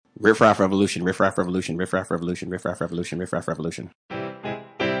Riff Raff Revolution, Riff Raff Revolution, Riff Raff Revolution, Riff Raff Revolution, Riff Raff Revolution.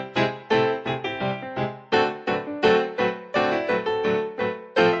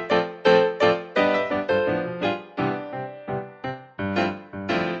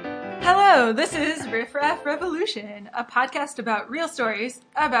 Hello, this is Riff Raff Revolution, a podcast about real stories,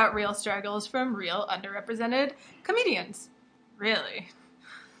 about real struggles from real underrepresented comedians. Really.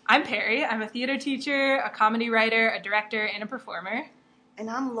 I'm Perry. I'm a theater teacher, a comedy writer, a director, and a performer. And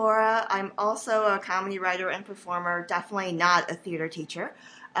I'm Laura. I'm also a comedy writer and performer, definitely not a theater teacher.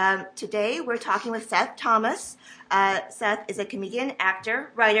 Today we're talking with Seth Thomas. Seth is a comedian, actor,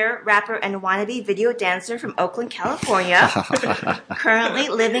 writer, rapper, and wannabe video dancer from Oakland, California, currently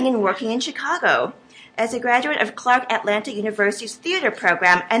living and working in Chicago. As a graduate of Clark Atlanta University's theater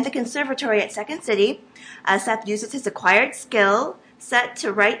program and the conservatory at Second City, Seth uses his acquired skill set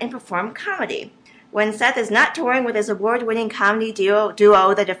to write and perform comedy. When Seth is not touring with his award-winning comedy duo,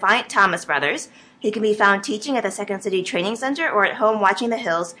 the Defiant Thomas Brothers, he can be found teaching at the Second City Training Center or at home watching The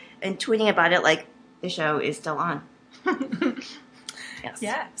Hills and tweeting about it like the show is still on. Yes.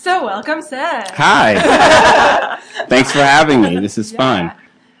 Yeah. So welcome, Seth. Hi. Thanks for having me. This is fun.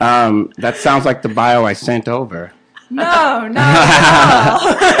 That sounds like the bio I sent over. No.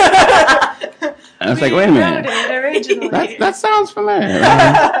 I was like, wait a minute. Originally. That sounds familiar.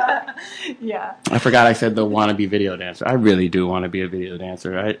 Yeah. I forgot I said the wannabe video dancer. I really do want to be a video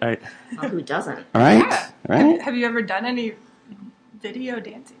dancer. Well, who doesn't? Right? Yeah. Right? Have you ever done any video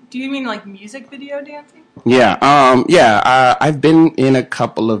dancing? Do you mean like music video dancing? Yeah. I've been in a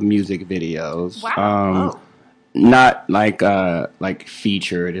couple of music videos. Wow. Not like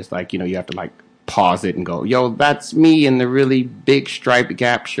featured. It's like, you have to like pause it and go, yo, that's me in the really big striped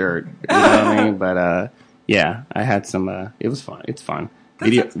Gap shirt. You know what I mean? But yeah, I had some. It was fun. It's fun.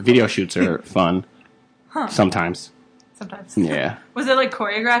 Video shoots are fun. Huh. Sometimes. Yeah. Was it like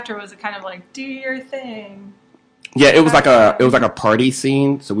choreographed or was it kind of like do your thing? Yeah, it was like a party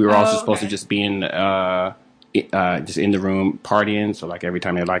scene. So we were also supposed to just be in just in the room partying. So like every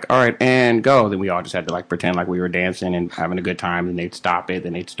time they're like, all right, and go, then we all just had to like pretend like we were dancing and having a good time. And they'd stop it,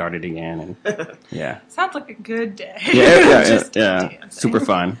 then they'd start it again. And yeah. Sounds like a good day. Yeah. Super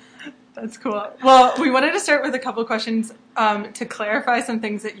fun. That's cool. Well, we wanted to start with a couple questions to clarify some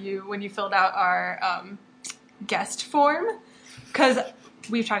things that when you filled out our guest form, because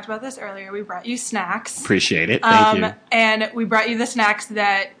we've talked about this earlier. We brought you snacks. Appreciate it. Thank you. And we brought you the snacks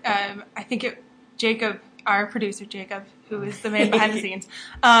that I think Jacob, our producer Jacob, who is the man behind the scenes,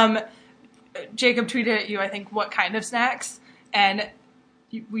 Jacob tweeted at you, I think, what kind of snacks, and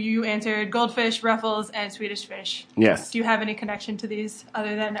you answered goldfish, Ruffles, and Swedish fish. Yes. Do you have any connection to these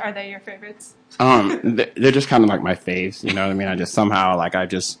other than are they your favorites? They're just kind of like my faves. You know what I mean?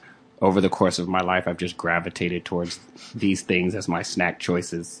 Over the course of my life, I've just gravitated towards these things as my snack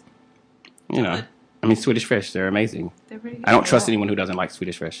choices. I mean, Swedish fish, they're amazing. They're pretty good. I don't trust anyone who doesn't like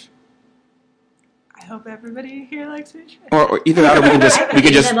Swedish fish. I hope everybody here likes Swedish fish. Or either that or we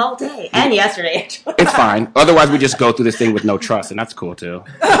can just them all day and yesterday. Actually. It's fine. Otherwise, we just go through this thing with no trust, and that's cool too.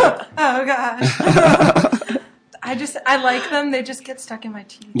 Oh gosh. I like them. They just get stuck in my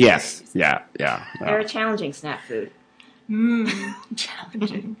teeth. Yes. Yeah. They're a challenging snack food.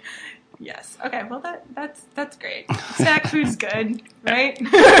 Challenging. Yes. Okay. Well, that's great. Snack food's good, right?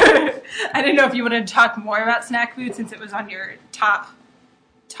 I didn't know if you wanted to talk more about snack food since it was on your top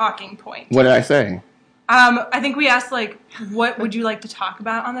talking point. What did I say? I think we asked like, what would you like to talk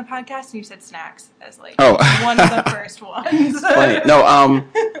about on the podcast, and you said snacks as like one of the first ones. Funny. No.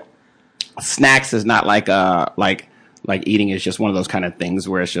 Snacks is not like eating is just one of those kind of things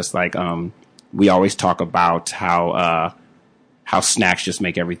where it's just like we always talk about how snacks just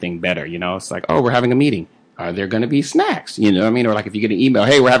make everything better. It's like, oh, we're having a meeting. Are there going to be snacks? You know what I mean? Or like if you get an email,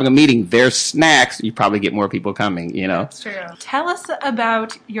 hey, we're having a meeting, there's snacks, you probably get more people coming, That's true. Tell us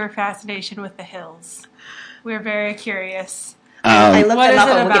about your fascination with The Hills. We're very curious. I looked them up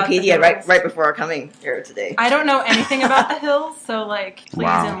on Wikipedia right before coming here today. I don't know anything about The Hills, so please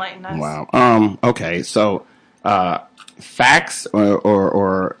enlighten us. Wow. Okay, so facts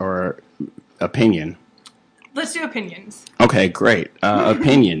or opinion? Let's do opinions. Okay, great.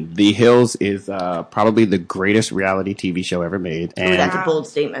 Opinion. The Hills is probably the greatest reality TV show ever made. And that's a bold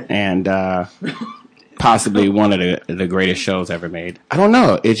statement. And possibly one of the greatest shows ever made. I don't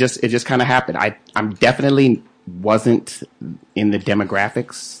know. It just kind of happened. I'm definitely wasn't in the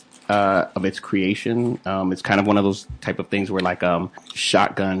demographics of its creation. It's kind of one of those type of things where like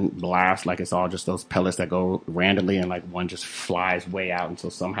shotgun blast, like it's all just those pellets that go randomly and like one just flies way out. And so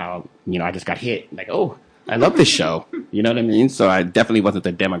somehow, I just got hit. Like, oh, I love this show. You know what I mean? So I definitely wasn't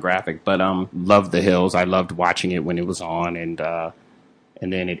the demographic, but loved The Hills. I loved watching it when it was on, and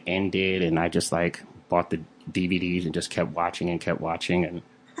and then it ended, and I just like bought the DVDs and just kept watching, and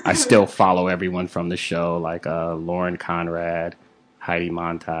I still follow everyone from the show, like Lauren Conrad, Heidi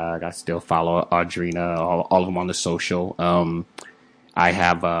Montag. I still follow Audrina, all of them on the social. I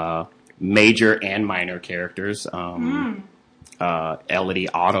have major and minor characters. Elodie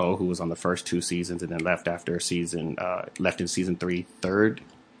Otto, who was on the first 2 seasons and then left after left in season 3, third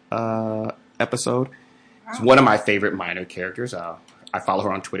episode. It's one of my favorite minor characters. I follow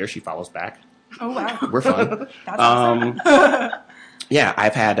her on Twitter. She follows back. Oh wow, We're fun. that's awesome. Yeah,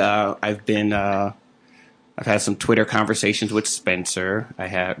 I've had some Twitter conversations with Spencer.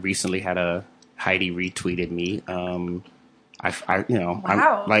 I recently had a Heidi retweeted me. Wow.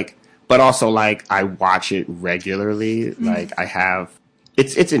 I'm like, but also like I watch it regularly. Like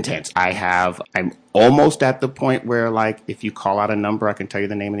it's intense. I'm almost at the point where like if you call out a number, I can tell you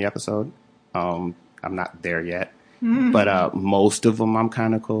the name of the episode. I'm not there yet. But most of them I'm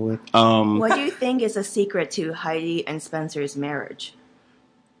kind of cool with. What do you think is a secret to Heidi and Spencer's marriage?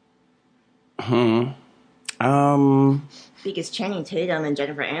 Because Channing Tatum and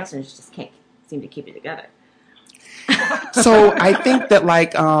Jennifer Aniston just can't seem to keep it together. So I think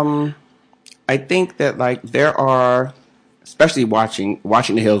that there are, especially watching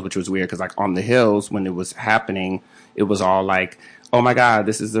The Hills, which was weird because like on The Hills when it was happening, it was all like, oh my God,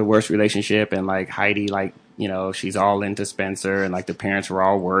 this is the worst relationship, and like Heidi, like, you know, she's all into Spencer, and like the parents were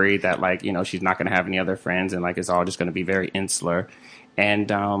all worried that like, you know, she's not going to have any other friends, and like it's all just going to be very insular. And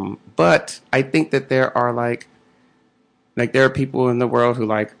but I think that there are like there are people in the world who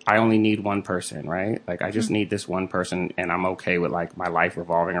like, I only need one person, right? Like I just need this one person, and I'm okay with like my life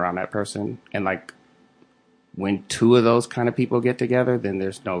revolving around that person. And like when 2 of those kind of people get together, then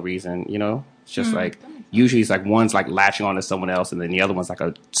there's no reason, you know. It's just like usually it's like one's like latching on to someone else, and then the other one's like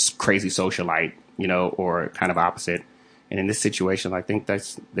a crazy socialite, you know, or kind of opposite. And in this situation, I think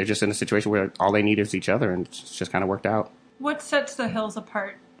they're just in a situation where all they need is each other, and it's just kind of worked out. What sets The Hills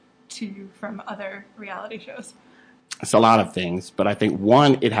apart to you from other reality shows? It's a lot of things, but I think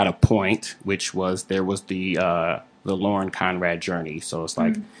one, it had a point, which was there was the Lauren Conrad journey. So it's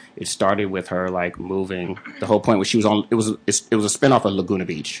like it started with her like moving. The whole point was she was on. It was a spinoff of Laguna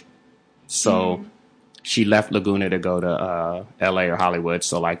Beach. So she left Laguna to go to L.A. or Hollywood.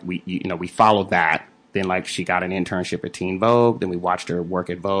 So like we followed that. Then like she got an internship at Teen Vogue. Then we watched her work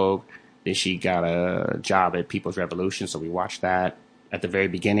at Vogue. Then she got a job at People's Revolution. So we watched that. At the very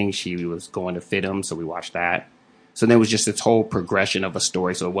beginning, she was going to FITM. So we watched that. So then it was just this whole progression of a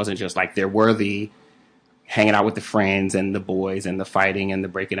story. So it wasn't just like there were the hanging out with the friends and the boys and the fighting and the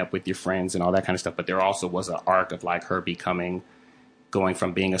breaking up with your friends and all that kind of stuff. But there also was an arc of like her going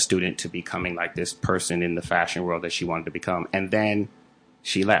from being a student to becoming like this person in the fashion world that she wanted to become. And then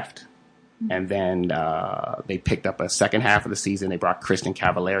she left. And then they picked up a second half of the season. They brought Kristen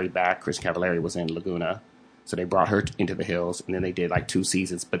Cavallari back. Kristen Cavallari was in Laguna. So they brought her into The Hills. And then they did like 2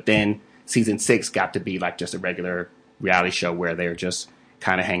 seasons. But then season 6 got to be like just a regular reality show where they're just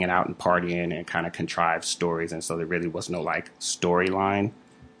kind of hanging out and partying and kind of contrived stories. And so there really was no like storyline.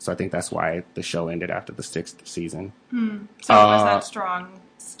 So I think that's why the show ended after the 6th season. So it was that strong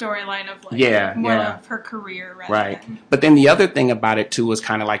storyline of like more of her career rather than... But then the other thing about it too was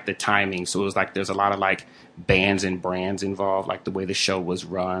kind of like the timing. So it was like there's a lot of like bands and brands involved, like the way the show was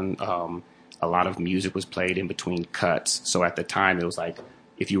run. A lot of music was played in between cuts. So at the time it was like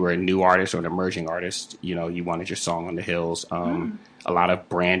if you were a new artist or an emerging artist, you know, you wanted your song on The Hills. A lot of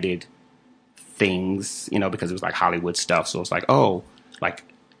branded things, you know, because it was like Hollywood stuff. So it's like, oh, like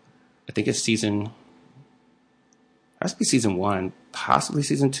I think it's season 1, possibly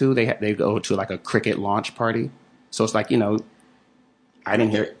season 2. They go to like a cricket launch party. So it's like, you know, I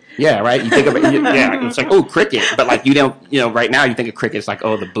didn't hear it. Yeah, right. You think of it. Yeah, it's like, oh, cricket. But like you don't, you know, right now you think of cricket. It's like,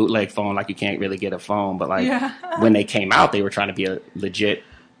 oh, the bootleg phone. Like you can't really get a phone. But like when they came out, they were trying to be a legit,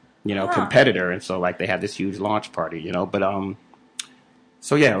 you know, competitor. And so like they had this huge launch party, you know. But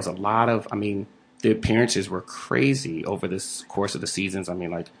so yeah, it was a lot of. I mean, the appearances were crazy over this course of the seasons. I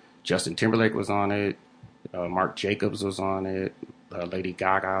mean, like Justin Timberlake was on it. Marc Jacobs was on it. Lady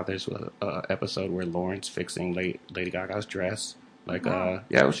Gaga. There's an episode where Lauren's fixing Lady Gaga's dress. Like, it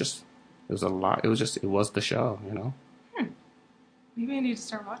was a lot. It was the show, you know. Maybe I need to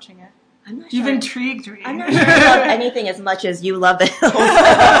start watching it. I'm not You've sure. intrigued me. I'm not sure I love anything as much as you love The Hills.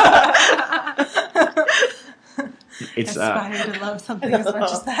 It's aspire to love something as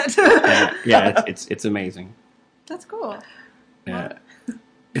much as that. It's amazing. That's cool. Yeah.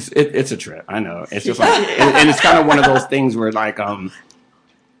 It's a trip. I know. It's just like, and it's kind of one of those things where like, I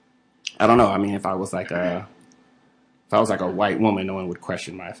don't know. I mean, if I was like a white woman, no one would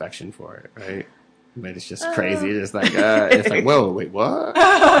question my affection for it, right? but it's just crazy. It's like whoa, wait, what?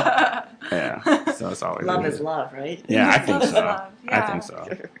 Yeah, so it's always Love is love, right? Yeah, I think so. Love, I yeah. think so.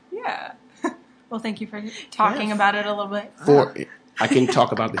 Yeah. Well, thank you for talking about it a little bit. I can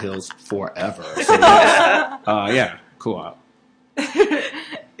talk about the hills forever. So yeah, cool.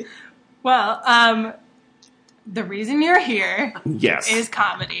 Well, the reason you're here is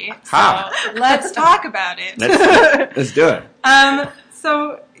comedy. So let's talk about it. Let's do it.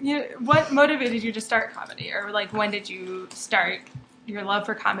 So what motivated you to start comedy? Or like when did you start your love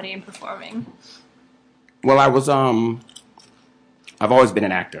for comedy and performing? Well, I've always been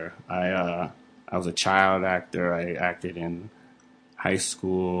an actor. I was a child actor. I acted in high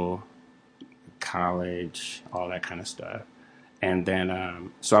school, college, all that kind of stuff. And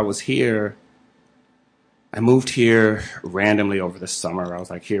then, so I was here. I moved here randomly over the summer. I was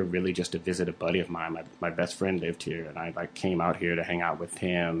like here really just to visit a buddy of mine. My best friend lived here, and I like came out here to hang out with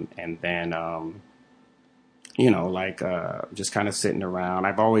him. And then, just kind of sitting around.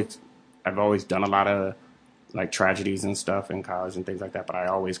 I've always done a lot of like tragedies and stuff in college and things like that, but I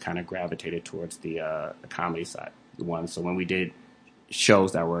always kind of gravitated towards the comedy side, the one. So when we did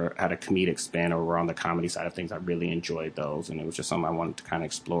shows that had a comedic spin or were on the comedy side of things, I really enjoyed those, and it was just something I wanted to kind of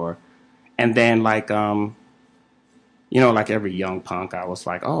explore. And then like every young punk, I was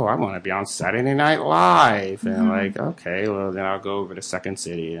like, oh, I want to be on Saturday Night Live, and like, okay, well then I'll go over to Second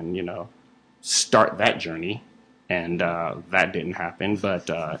City and start that journey. And that didn't happen, but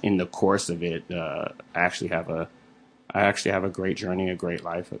in the course of it, I actually have a great journey, a great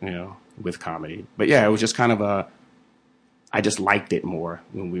life, with comedy. But yeah, it was just kind of I just liked it more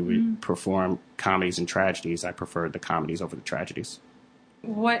when we would perform comedies and tragedies. I preferred the comedies over the tragedies.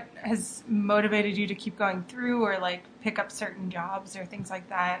 What has motivated you to keep going through, or like pick up certain jobs or things like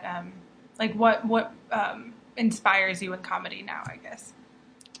that? Like what inspires you in comedy now, I guess?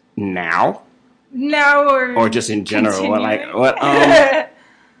 Now, or just in general. continuing?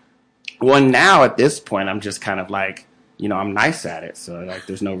 Well, now at this point, I'm just kind of like, I'm nice at it, so like,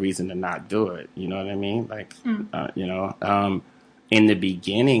 there's no reason to not do it. You know what I mean? Like, in the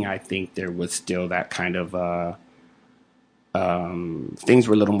beginning, I think there was still that kind of things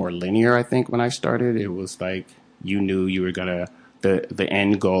were a little more linear. I think when I started, it was like you knew you were gonna the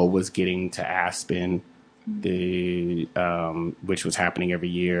end goal was getting to Aspen, which was happening every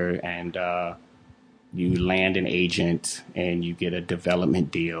year, and you land an agent and you get a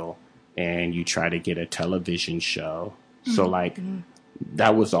development deal and you try to get a television show. So like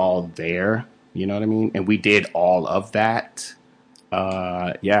that was all there, you know what I mean? And we did all of that. We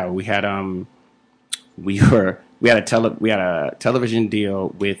had a television deal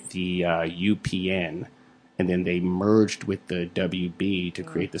with the UPN, and then they merged with the WB to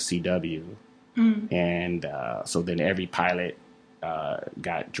create the CW. And so then every pilot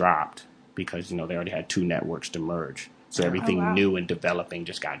got dropped because they already had two networks to merge. So everything new and developing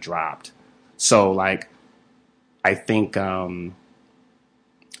just got dropped. So like I think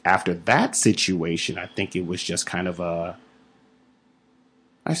after that situation, I think it was just kind of I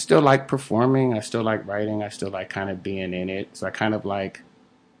still like performing. I still like writing. I still like kind of being in it. So I kind of like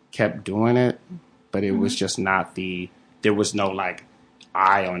kept doing it, but it was just not there was no like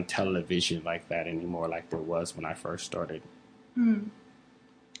eye on television like that anymore, like there was when I first started.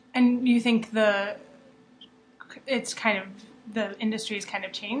 And you think the industry has kind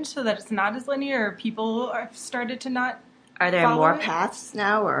of changed so that it's not as linear, or people have started to not Are there more paths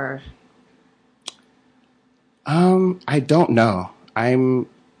now, or? I don't know. I don't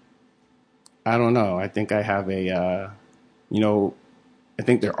know. I think I have I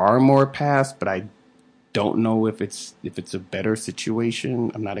think there are more paths, but I don't know if it's a better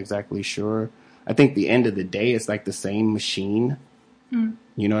situation. I'm not exactly sure. I think the end of the day, it's like the same machine.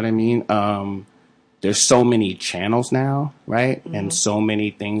 You know what I mean? There's so many channels now, right? And so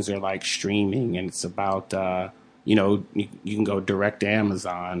many things are like streaming, and it's about, you can go direct to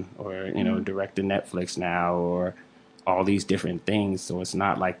Amazon or, direct to Netflix now, or all these different things. So it's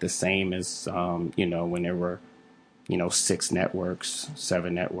not like the same as, when there were, 6 networks,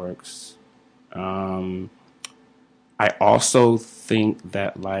 7 networks. I also think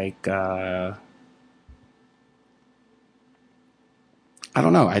that like, I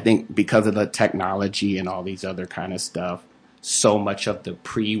don't know. I think because of the technology and all these other kind of stuff, so much of the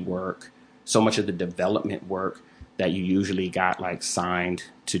pre-work, so much of the development work that you usually got like signed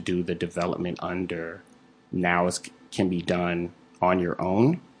to do the development under now can be done on your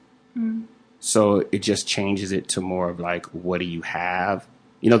own. So it just changes it to more of like, what do you have?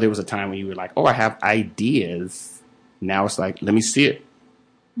 There was a time when you were like, oh, I have ideas. Now it's like, let me see it.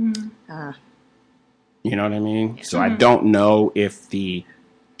 You know what I mean? So I don't know if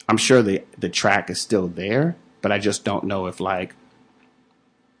I'm sure the track is still there, but I just don't know if like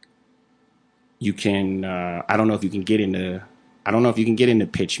you can. I don't know if you can get into. I don't know if you can get into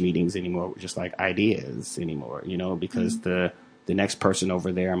pitch meetings anymore with just like ideas anymore. You know, because the next person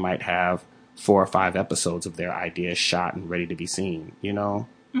over there might have 4 or 5 episodes of their ideas shot and ready to be seen. You know,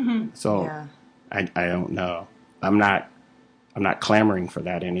 so Yeah. I don't know. I'm not clamoring for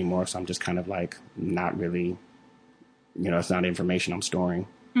that anymore. So I'm just kind of like not really. You know, it's not information I'm storing.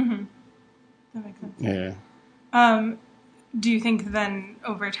 That makes sense. Yeah. Do you think then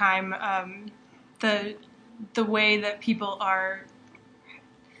over time, the way that people are,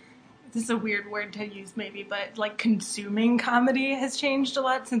 this is a weird word to use maybe, but like consuming comedy has changed a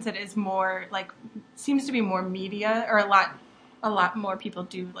lot since it is more like, seems to be more media, or a lot more people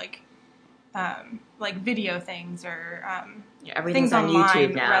do like video things or Everything's things on online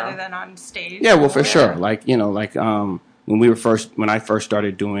YouTube now. rather than on stage. Yeah, well, for sure. Like, you know, like when I first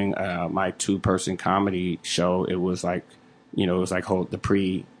started doing my 2-person comedy show, it was like, you know, it was like the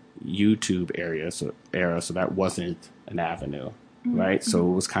pre-YouTube era, so that wasn't an avenue, right? So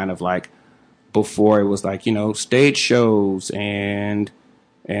it was kind of like before it was like, you know, stage shows and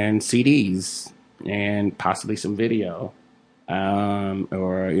CDs and possibly some video,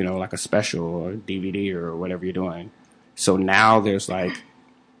 or you know, like a special or DVD or whatever you're doing. So now there's like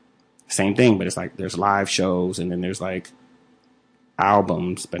same thing, but it's like there's live shows and then there's like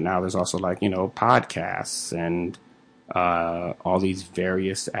albums, but now there's also like, you know, podcasts and all these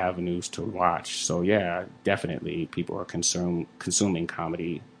various avenues to watch. So yeah, definitely people are consuming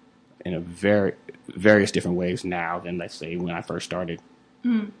comedy in a various different ways now than, let's say, when I first started.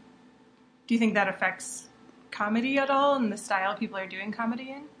 Do you think that affects comedy at all and the style people are doing comedy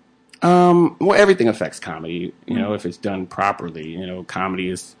in? Well, everything affects comedy, you know, if it's done properly. You know, comedy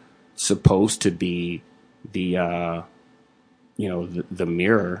is supposed to be the you know, the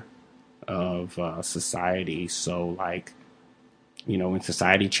mirror of society. So like, you know, when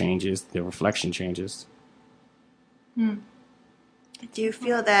society changes, the reflection changes. Do you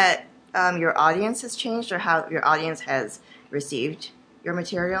feel that your audience has changed, or how your audience has received your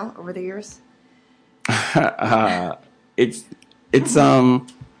material over the years? It's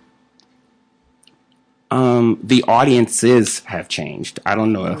the audiences have changed. I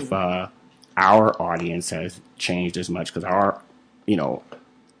don't know if our audience has changed as much, because our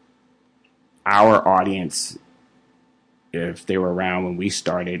audience, if they were around when we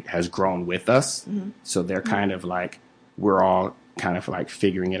started, has grown with us. So they're kind of like, we're all kind of like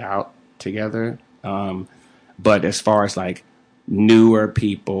figuring it out together. But as far as like newer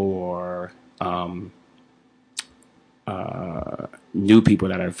people or new people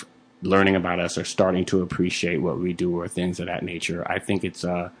that are learning about us or starting to appreciate what we do or things of that nature, I think it's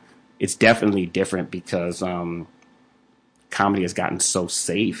definitely different, because comedy has gotten so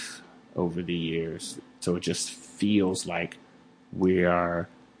safe over the years. So it just feels like we are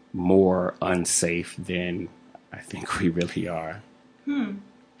more unsafe than I think we really are.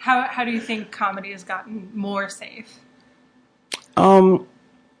 How do you think comedy has gotten more safe?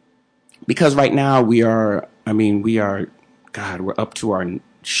 Because right now we're up to our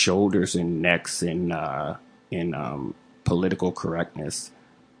shoulders and necks in political correctness.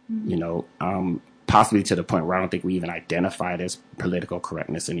 You know, possibly to the point where I don't think we even identify it as political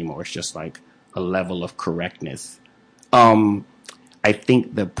correctness anymore. It's just like a level of correctness. I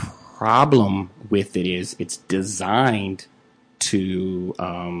think the problem with it is it's designed to,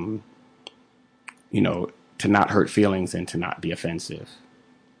 to not hurt feelings and to not be offensive.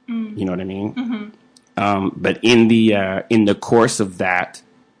 You know what I mean? But in the course of that,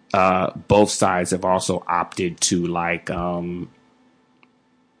 both sides have also opted to like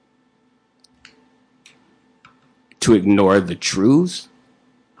to ignore the truths.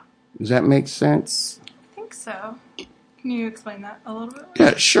 Does that make sense? I think so. Can you explain that a little bit?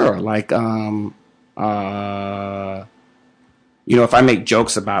 Yeah, sure. Like, if I make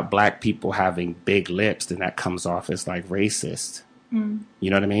jokes about black people having big lips, then that comes off as like racist. You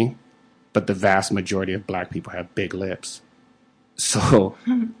know what I mean? But the vast majority of black people have big lips. So,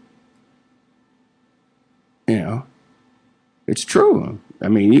 it's true. I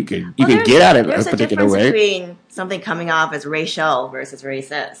mean, you can get at it a particular way. There's a difference between something coming off as racial versus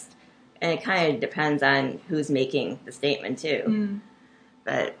racist. And it kind of depends on who's making the statement, too.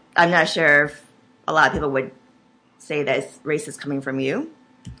 But I'm not sure if a lot of people would say that it's racist coming from you.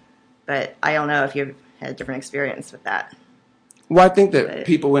 But I don't know if you've had a different experience with that. Well, I think that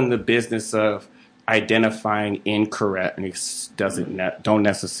people in the business of identifying incorrectness don't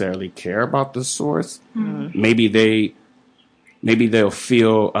necessarily care about the source. Maybe they'll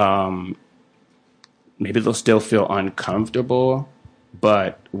feel maybe they'll still feel uncomfortable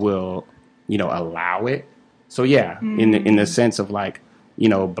but will, allow it. So yeah, in the sense of like,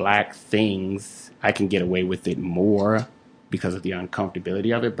 black things, I can get away with it more because of the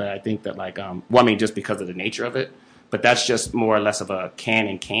uncomfortability of it. But I think that like, just because of the nature of it, but that's just more or less of a can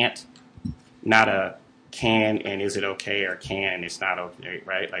and can't, not a can and is it okay, or can and it's not okay,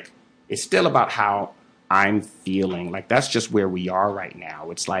 right? Like, it's still about how I'm feeling. Like, that's just where we are right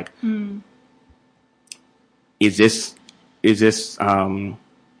now. It's like, is this, it's just, I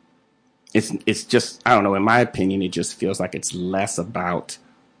don't know, in my opinion, it just feels like it's less about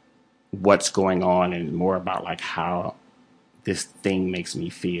what's going on and more about like how this thing makes me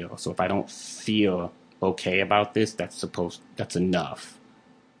feel. So if I don't feel okay about this, that's enough.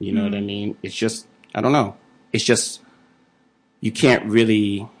 You know what I mean? It's just, I don't know. It's just, you can't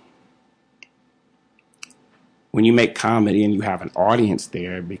really, when you make comedy and you have an audience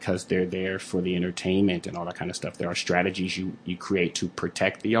there because they're there for the entertainment and all that kind of stuff, there are strategies you create to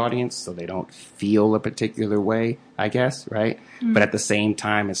protect the audience so they don't feel a particular way, I guess, right? But at the same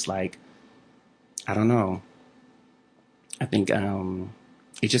time, it's like, I don't know. I think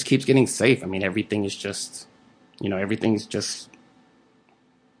it just keeps getting safe. I mean, everything is just, everything's just,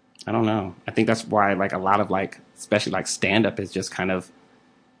 I don't know. I think that's why like a lot of like, especially like stand-up is just kind of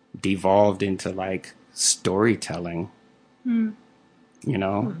devolved into like storytelling. I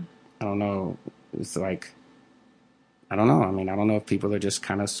don't know. It's like, I don't know. I mean, I don't know if people are just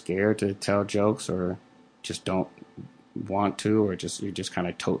kind of scared to tell jokes or just don't want to, or just, you're just kind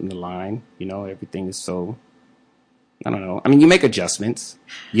of toting the line. Everything is so, I don't know. I mean, you make adjustments.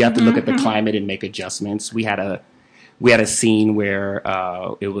 You have to look at the climate and make adjustments. We had a scene where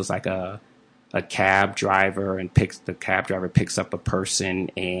it was like a cab driver, and the cab driver picks up a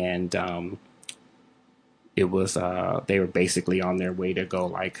person, and it was they were basically on their way to go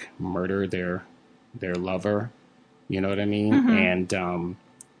like murder their lover. You know what I mean? And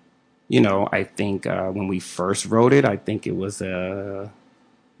I think when we first wrote it, I think it was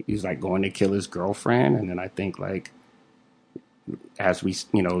he was like going to kill his girlfriend, and then I think like as we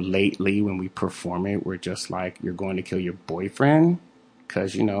lately when we perform it, we're just like, you're going to kill your boyfriend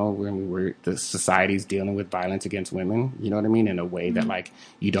because we're the society's dealing with violence against women, you know what I mean, in a way that like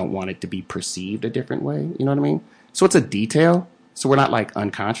you don't want it to be perceived a different way, you know what I mean? So it's a detail, so we're not like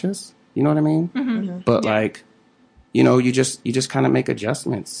unconscious, you know what I mean? But like, you just kind of make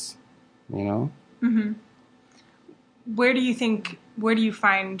adjustments, Where do you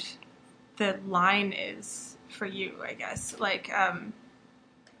find the line is for you, I guess? Like, I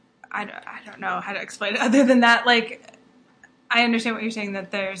don't know how to explain it other than that. Like, I understand what you're saying,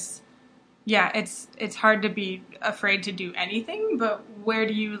 that there's, it's hard to be afraid to do anything, but where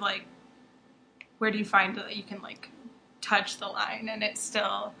do you find that you can like touch the line and it's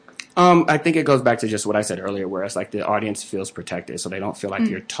still... I think it goes back to just what I said earlier, where it's like the audience feels protected, so they don't feel like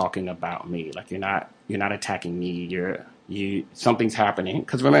you're talking about me. Like you're not attacking me. Something's happening.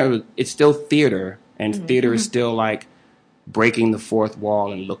 Because remember, it's still theater, and theater is still like breaking the fourth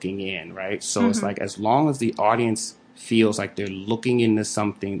wall and looking in, right? So it's like, as long as the audience feels like they're looking into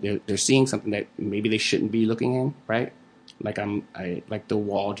something, they're seeing something that maybe they shouldn't be looking in, right? Like like the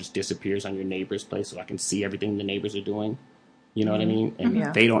wall just disappears on your neighbor's place, so I can see everything the neighbors are doing. You know what I mean?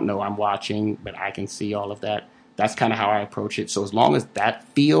 And they don't know I'm watching, but I can see all of that. That's kind of how I approach it. So as long as that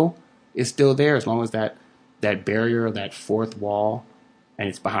feel is still there, as long as that barrier, that fourth wall, and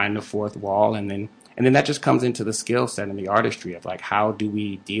it's behind the fourth wall, and then that just comes into the skill set and the artistry of like, how do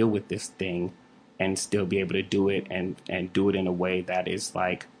we deal with this thing and still be able to do it and do it in a way that is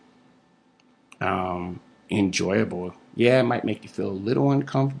like enjoyable. Yeah, it might make you feel a little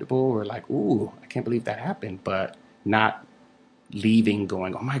uncomfortable or like, ooh, I can't believe that happened, but not leaving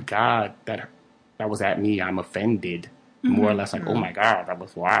going, oh my God, that was at me, I'm offended. More or less like, oh my God, that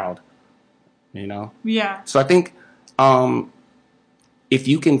was wild. Yeah. So I think if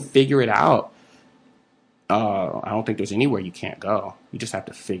you can figure it out, I don't think there's anywhere you can't go. You just have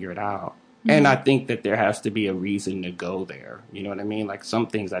to figure it out. And I think that there has to be a reason to go there. You know what I mean? Like some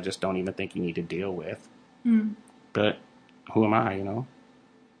things I just don't even think you need to deal with. But who am I,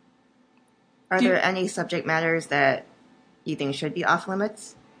 Are there any subject matters that you think should be off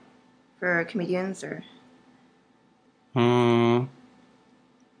limits for comedians, or?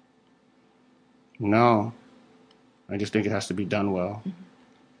 No. I just think it has to be done well.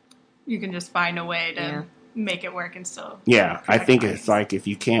 You can just find a way to make it work and still... Yeah, I think it's like if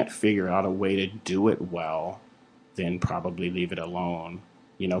you can't figure out a way to do it well, then probably leave it alone,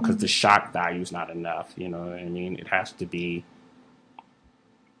 because the shock value is not enough, you know what I mean? It has to be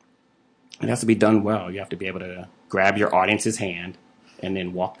done well. You have to be able to grab your audience's hand and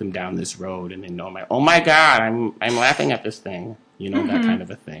then walk them down this road and then know, oh my God, I'm laughing at this thing. you know, that kind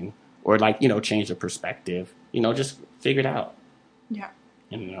of a thing. Or like, you know, change the perspective, you know, just figure it out, Yeah.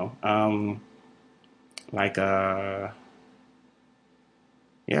 you know. Like, yeah,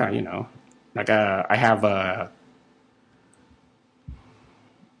 you know, like, I have, I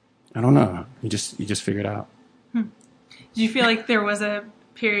don't know. You just figure it out. Do you feel like there was a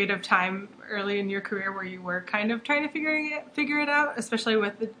period of time early in your career where you were kind of trying to figure it out, especially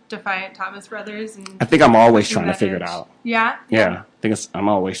with the Defiant Thomas brothers? And I think I'm always pushing trying to that figure it edge? out. Yeah. Yeah, I'm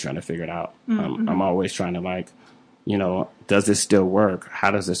always trying to figure it out. I'm always trying to, like, you know, does this still work?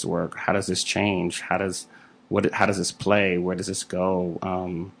 How does this work? How does this change? How does this play? Where does this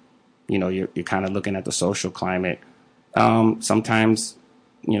go? You know, you're kind of looking at the social climate. Sometimes,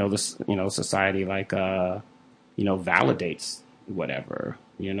 you know, society, like, you know, validates whatever.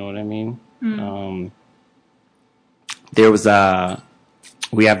 You know what I mean? There was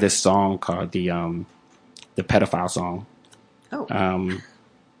we have this song called the pedophile song. Oh.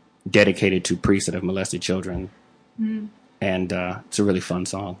 Dedicated to priests that have molested children. And it's a really fun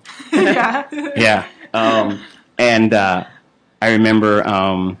song. Yeah. Yeah. And I remember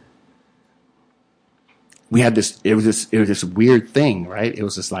we had this, it was this weird thing, right? It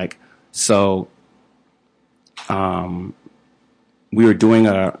was just like, so we were doing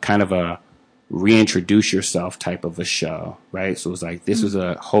a kind of a reintroduce yourself type of a show, right? So it was like, this was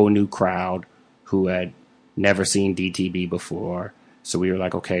a whole new crowd who had never seen DTB before. So we were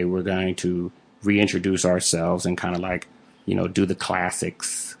like, okay, we're going to reintroduce ourselves and kind of like, you know, do the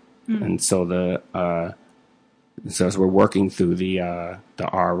classics. And so so as we're working through the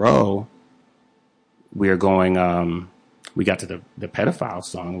RO, we are going, we got to the pedophile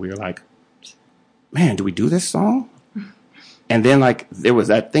song. We were like, man, do we do this song? And then like, there was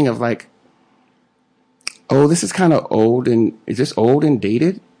that thing of like, oh, this is kind of old, and is this old and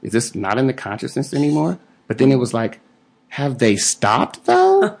dated? Is this not in the consciousness anymore? But then it was like, have they stopped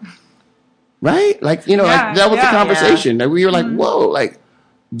though? Right? Like, you know, like, that was the conversation. Like, we were like, whoa, like,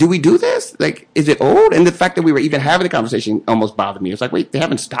 do we do this? Like, is it old? And the fact that we were even having the conversation almost bothered me. It was like, wait, they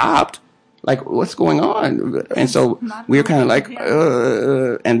haven't stopped. Like, what's going on? And so we were kind of like,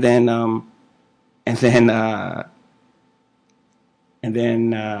 and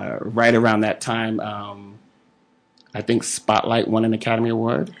then right around that time, I think Spotlight won an Academy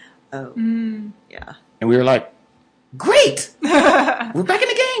Award. Oh. Yeah. And we were like, great! We're back in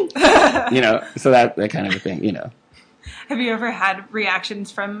the game! You know, so that kind of a thing, you know. Have you ever had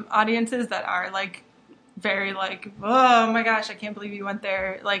reactions from audiences that are like very like, oh my gosh, I can't believe you went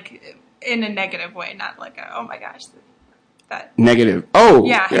there, like in a negative way, not like a, oh my gosh, that negative. Oh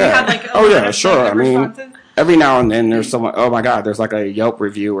yeah. Yeah. Have you had like a oh lot yeah, of sure. I mean, responses? every now and then there's someone. Oh my God, there's like a Yelp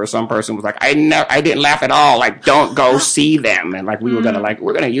review where some person was like, I didn't laugh at all. Like, don't go see them. And like we were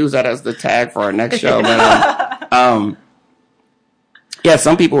we're gonna use that as the tag for our next show. But yeah,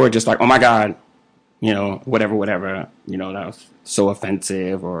 some people were just like, oh my God, you know, whatever, you know, that was so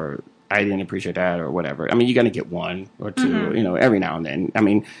offensive, or I didn't appreciate that, or whatever. I mean, you're gonna get one or two, you know, every now and then. I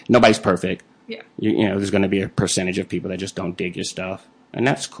mean, nobody's perfect. Yeah. You know, there's gonna be a percentage of people that just don't dig your stuff, and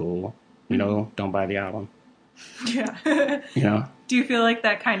that's cool. You know, don't buy the album. Yeah. You know? Do you feel like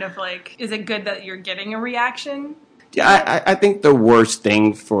that kind of like, is it good that you're getting a reaction? Yeah, I think the worst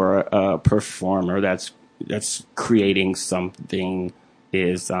thing for a performer that's creating something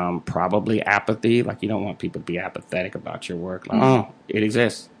is probably apathy. Like, you don't want people to be apathetic about your work. Like, oh, it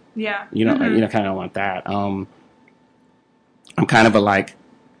exists. Yeah. You know, you know, kind of want that. I'm kind of a like,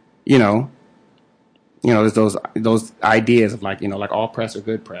 you know, there's those ideas of like, you know, like all press are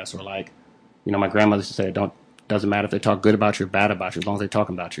good press, or like, you know, my grandmother used to say, doesn't matter if they talk good about you or bad about you, as long as they're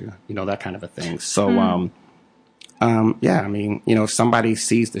talking about you, you know, that kind of a thing. So, yeah, I mean, you know, if somebody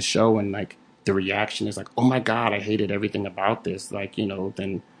sees the show and like the reaction is like, oh my God, I hated everything about this. Like, you know,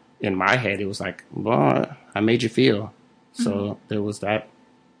 then in my head, it was like, well, I made you feel. So there was that,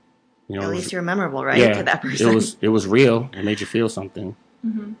 you know. At least you're memorable, right? Yeah, to that person. it was real. It made you feel something.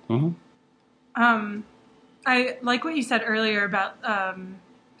 I like what you said earlier about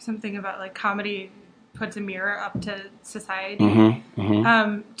something about like comedy puts a mirror up to society.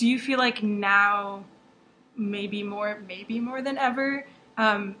 Do you feel like now, maybe more than ever,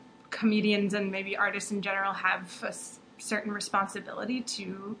 comedians and maybe artists in general have a certain responsibility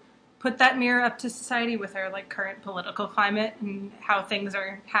to put that mirror up to society with our like current political climate and how things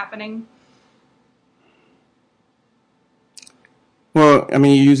are happening? Well, I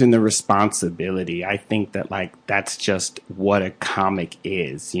mean, you're using the responsibility. I think that, like, that's just what a comic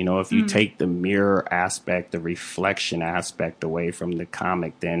is. You know, if you take the mirror aspect, the reflection aspect away from the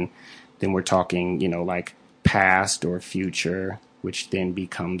comic, then we're talking, you know, like past or future, which then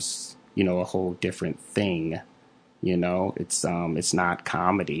becomes, you know, a whole different thing. You know, it's not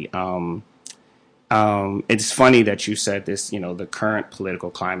comedy. It's funny that you said this, you know, the current political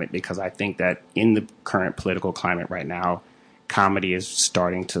climate, because I think that in the current political climate right now, comedy is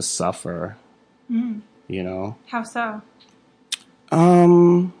starting to suffer, you know. How so?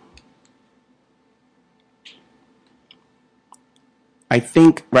 I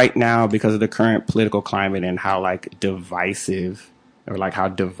think right now, because of the current political climate and how like divisive or like how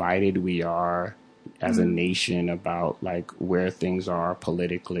divided we are as a nation about like where things are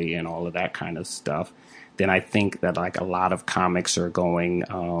politically and all of that kind of stuff, then I think that like a lot of comics are going,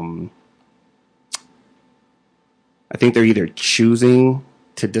 I think they're either choosing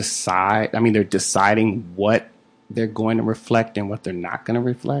to decide, I mean, they're deciding what they're going to reflect and what they're not going to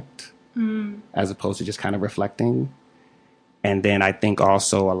reflect, as opposed to just kind of reflecting. And then I think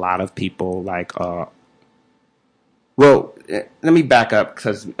also a lot of people like, well, let me back up,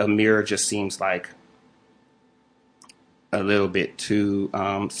 because Amir just seems like a little bit too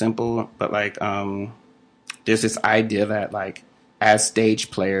simple. But like, there's this idea that like, as stage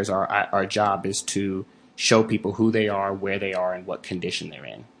players, our job is to show people who they are, where they are, and what condition they're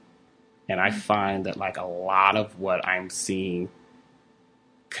in. And I find that like a lot of what I'm seeing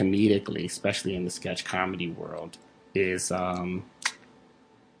comedically, especially in the sketch comedy world, is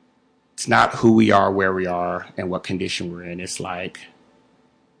it's not who we are, where we are, and what condition we're in. It's like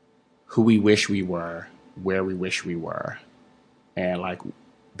who we wish we were, where we wish we were, and like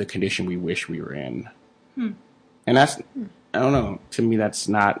the condition we wish we were in. And that's, I don't know, to me that's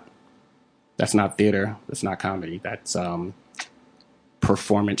not theater, that's not comedy, that's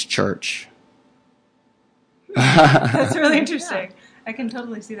performance church. That's really interesting. I can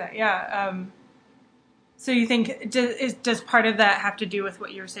totally see that. Yeah. So you think, does part of that have to do with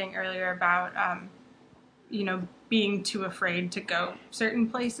what you were saying earlier about, you know, being too afraid to go certain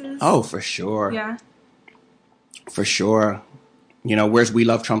places? Oh, for sure. Yeah. For sure. You know, where's We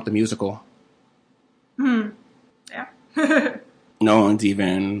Love Trump the musical? Yeah. No one's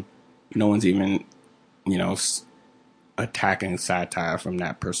even, you know, attacking satire from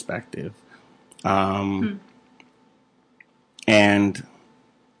that perspective. And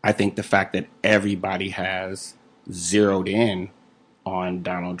I think the fact that everybody has zeroed in on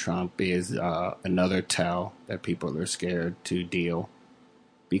Donald Trump is another tell that people are scared to deal,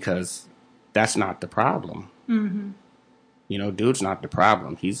 because that's not the problem. You know, dude's not the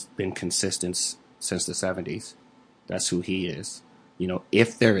problem. He's been consistent since the 70s. That's who he is. You know,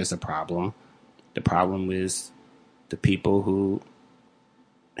 if there is a problem, the problem is the people who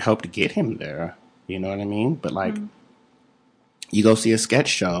helped get him there. You know what I mean? But like, you go see a sketch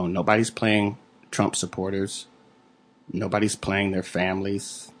show, nobody's playing Trump supporters. Nobody's playing their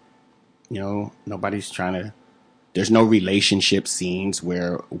families. You know, nobody's trying to, there's no relationship scenes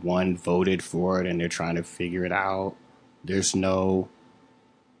where one voted for it and they're trying to figure it out. No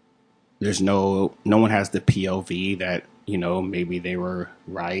one has the POV that, you know, maybe they were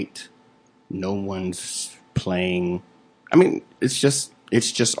right. No one's playing. I mean, it's just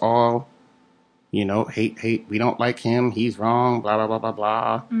all, you know, hate. We don't like him. He's wrong. Blah, blah, blah, blah,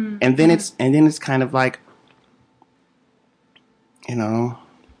 blah. And then it's kind of like, you know,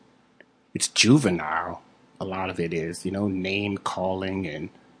 it's juvenile. A lot of it is, you know, name calling and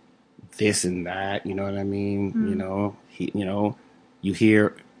this and that. You know what I mean? You know, you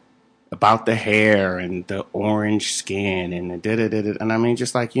hear about the hair and the orange skin and the da-da-da-da. And I mean,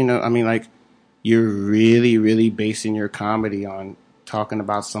 just like, you know, I mean, like, you're really, really basing your comedy on talking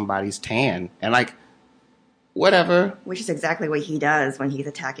about somebody's tan. And like, whatever. Which is exactly what he does when he's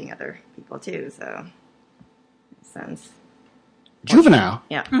attacking other people too, so it sounds juvenile.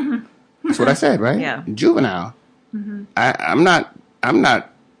 Yeah. That's what I said, right? Yeah. Juvenile. I'm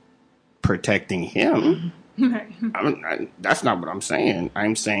not protecting him. That's not what I'm saying.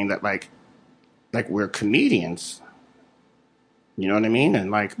 I'm saying that like we're comedians. You know what I mean?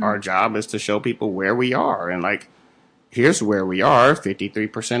 And like our job is to show people where we are. And like, here's where we are.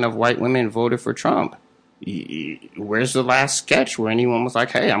 53% of white women voted for Trump. Where's the last sketch where anyone was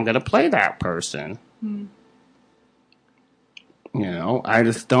like, hey, I'm going to play that person? You know, I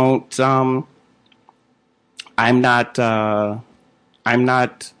just don't, I'm not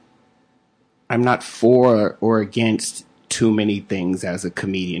for or against too many things as a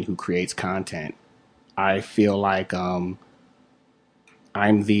comedian who creates content. I feel like,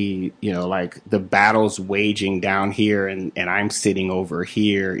 I'm the, you know, like the battle's waging down here and I'm sitting over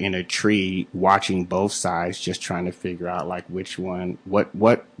here in a tree watching both sides, just trying to figure out like which one,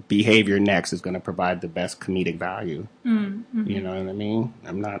 what behavior next is going to provide the best comedic value. You know what I mean?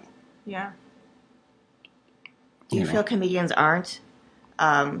 I'm not. Yeah. Do you feel comedians aren't,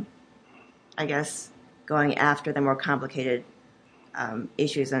 I guess, going after the more complicated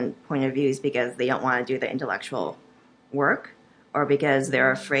issues and point of views because they don't want to do the intellectual work or because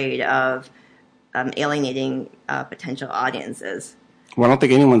they're afraid of alienating potential audiences. Well, I don't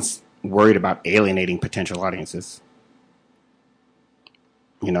think anyone's worried about alienating potential audiences.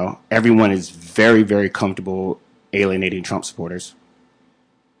 You know, everyone is very, very comfortable alienating Trump supporters.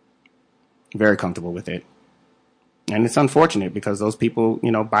 Very comfortable with it. And it's unfortunate because those people,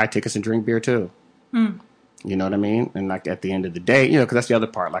 you know, buy tickets and drink beer too. You know what I mean? And like at the end of the day, you know, because that's the other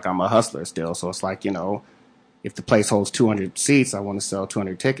part. Like I'm a hustler still. So it's like, you know, if the place holds 200 seats, I want to sell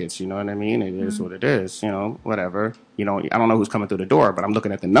 200 tickets. You know what I mean? It is what it is, you know, whatever. You know, I don't know who's coming through the door, but I'm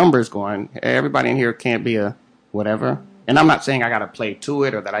looking at the numbers going, hey, everybody in here can't be a whatever. And I'm not saying I got to play to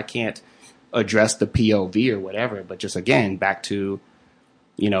it or that I can't address the POV or whatever. But just, again, back to,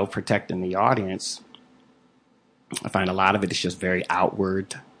 you know, protecting the audience. I find a lot of it is just very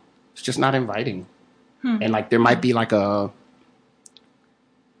outward. It's just not inviting. And like there might be like the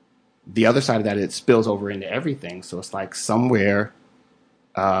other side of that, it spills over into everything. So it's like somewhere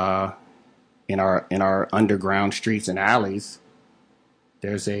in our underground streets and alleys,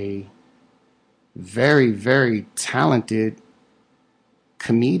 there's a very, very talented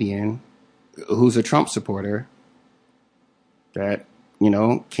comedian who's a Trump supporter that, you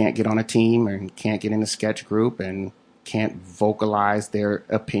know, can't get on a team and can't get in a sketch group and can't vocalize their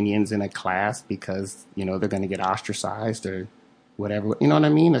opinions in a class because, you know, they're going to get ostracized or whatever. You know what I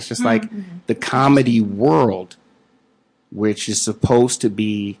mean? It's just like the comedy world, which is supposed to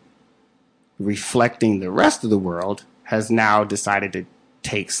be reflecting the rest of the world, has now decided to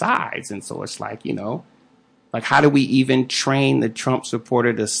take sides. And so it's like, you know, like how do we even train the Trump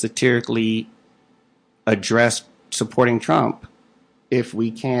supporter to satirically address supporting Trump if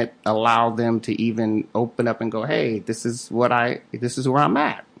we can't allow them to even open up and go, hey, this is where I'm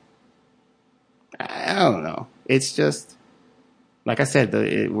at. I don't know. It's just, like I said,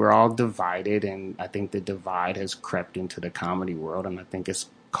 we're all divided, and I think the divide has crept into the comedy world, and I think it's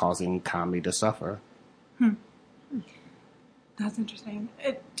causing comedy to suffer. That's interesting.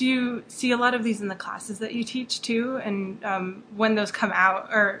 Do you see a lot of these in the classes that you teach too? And when those come out,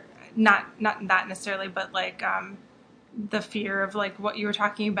 or not that necessarily, but like the fear of like what you were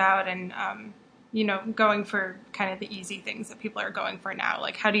talking about, and you know, going for kind of the easy things that people are going for now.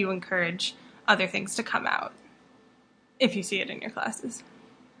 Like, how do you encourage other things to come out if you see it in your classes?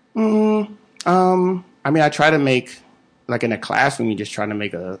 I mean, I try to make, like in a classroom, you just try to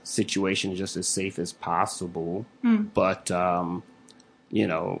make a situation just as safe as possible. But, you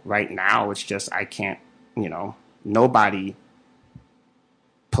know, right now it's just, I can't, you know, nobody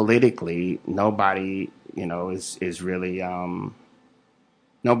politically, you know, is really,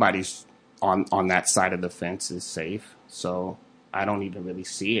 nobody's on that side of the fence is safe. So I don't even really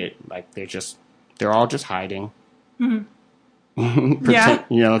see it. Like they're all just hiding. Yeah.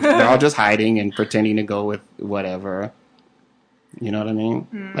 You know, they're all just hiding and pretending to go with whatever. You know what I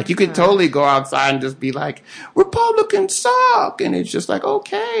mean? Like you could totally go outside and just be like, Republicans suck. And it's just like,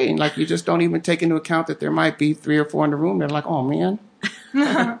 okay. And like, you just don't even take into account that there might be 3 or 4 in the room. They're like, oh man.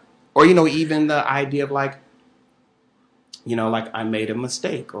 Or, you know, even the idea of like, you know, like I made a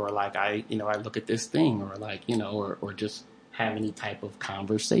mistake, or like I look at this thing, or like, you know, or just have any type of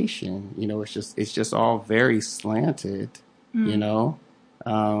conversation. You know, it's just all very slanted, you know?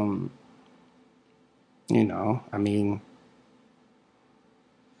 You know, I mean,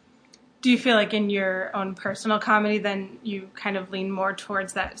 do you feel like in your own personal comedy, then you kind of lean more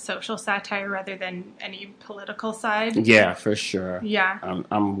towards that social satire rather than any political side? Yeah, for sure. Yeah.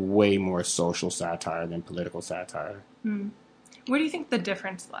 I'm way more social satire than political satire. Where do you think the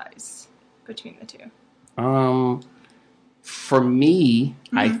difference lies between the two? For me,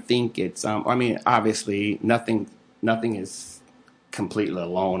 I think it's, I mean, obviously nothing is completely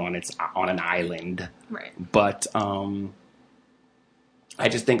alone on an island. Right. But, I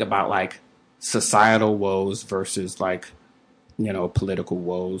just think about like societal woes versus like, you know, political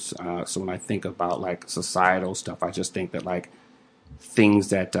woes. So when I think about like societal stuff, I just think that like things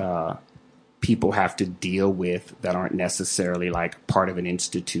that people have to deal with that aren't necessarily like part of an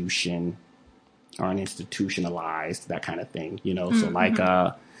institution, aren't institutionalized, that kind of thing, you know. So like,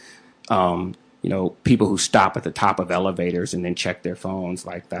 you know, people who stop at the top of elevators and then check their phones,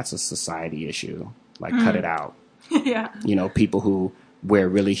 like that's a society issue. Like cut it out. Yeah. You know, people who wear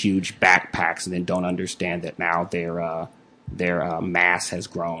really huge backpacks and then don't understand that now their mass has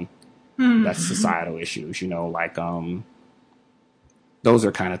grown. That's societal issues, you know, like those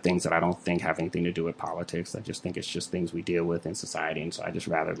are kind of things that I don't think have anything to do with politics. I just think it's just things we deal with in society, and so I just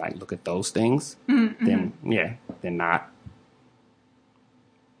rather like look at those things than not.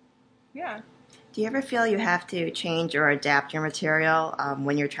 Yeah. Do you ever feel you have to change or adapt your material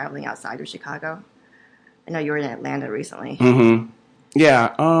when you're traveling outside of Chicago? I know you were in Atlanta recently. Mm-hmm.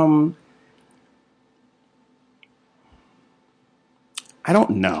 Yeah. I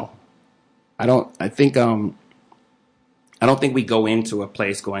don't know. I don't think we go into a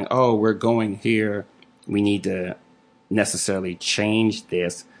place going, oh, we're going here. We need to necessarily change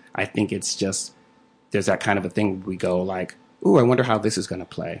this. I think it's just, there's that kind of a thing we go like, ooh, I wonder how this is going to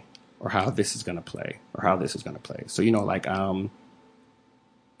play, or how this is going to play, or how this is going to play. So, like,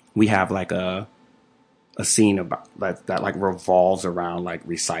 we have like a scene about that like revolves around like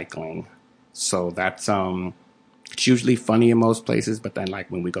recycling. So that's, it's usually funny in most places, but then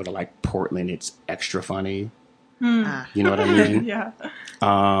like when we go to like Portland, it's extra funny. You know what I mean? Yeah.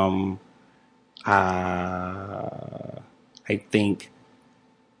 I think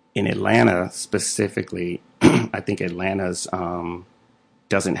in Atlanta specifically, I think Atlanta's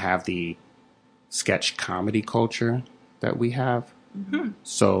doesn't have the sketch comedy culture that we have. Mm-hmm.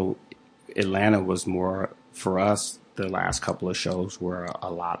 So Atlanta was more, for us, the last couple of shows were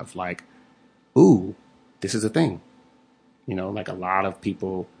a lot of like, ooh, this is a thing. Like a lot of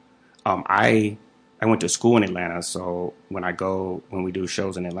people, I went to school in Atlanta, so when we do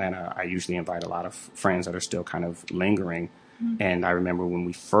shows in Atlanta, I usually invite a lot of friends that are still kind of lingering. Mm-hmm. And I remember when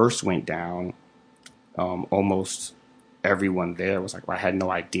we first went down, almost everyone there was like, well, I had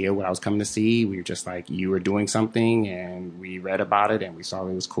no idea what I was coming to see. We were just like, you were doing something, and we read about it, and we saw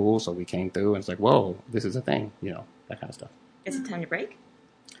it was cool, so we came through, and it's like, whoa, this is a thing, that kind of stuff. Is it time to break?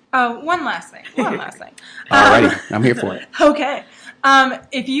 One last thing. Alrighty, I'm here for it. Okay.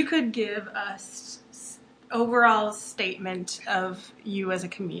 If you could give us overall statement of you as a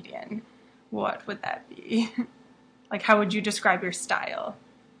comedian, what would that be? Like, how would you describe your style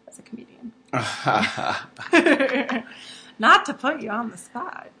as a comedian? Not to put you on the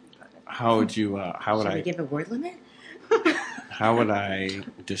spot. How would you? Should we give a word limit? How would I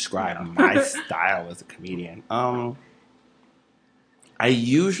describe my style as a comedian? I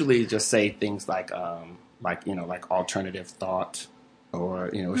usually just say things like alternative thought, or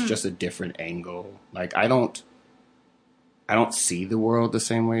it's just a different angle. Like I don't see the world the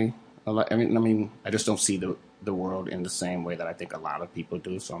same way. I mean, I just don't see the world in the same way that I think a lot of people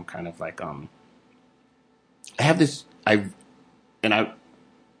do. So I'm kind of like, I have this, I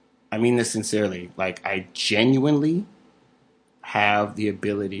mean this sincerely. Like I genuinely have the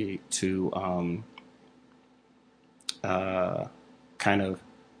ability to kind of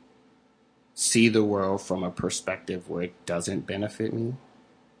see the world from a perspective where it doesn't benefit me.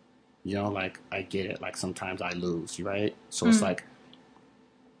 Like I get it. Like sometimes I lose, right? So it's like,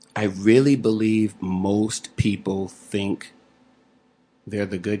 I really believe most people think they're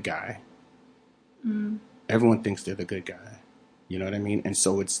the good guy. Everyone thinks they're the good guy. You know what I mean? And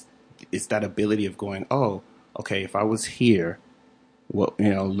so it's that ability of going, oh, okay, if I was here, what,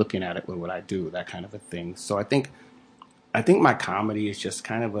 looking at it, what would I do? That kind of a thing. So I think my comedy is just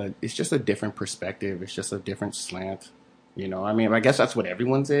it's just a different perspective. It's just a different slant. I mean, I guess that's what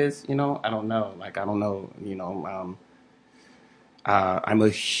everyone's is, I don't know. Like, I don't know, I'm a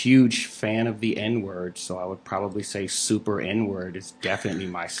huge fan of the N-word, so I would probably say super N-word is definitely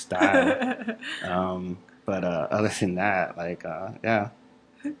my style. But other than that, like, yeah,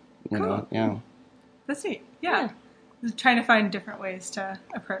 Cool. Yeah. That's neat. Yeah. Just trying to find different ways to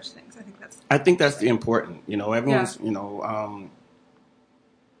approach things. I think that's the important. Everyone's.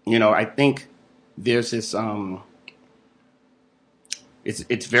 I think there's this.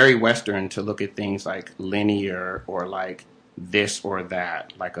 It's very Western to look at things like linear or like this or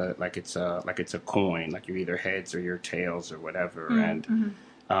that, like it's a coin, like you're either heads or you're tails or whatever. And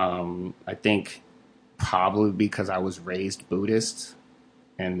I think probably because I was raised Buddhist,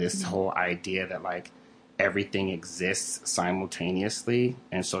 and this whole idea that like everything exists simultaneously,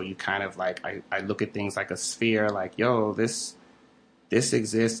 and so you kind of like I look at things like a sphere, like, yo, this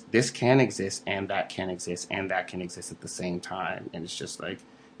exists, this can exist, and that can exist, and that can exist at the same time. And it's just like,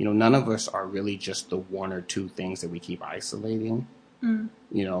 none of us are really just the one or two things that we keep isolating.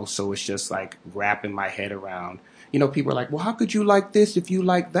 So it's just like wrapping my head around, people are like, well, how could you like this if you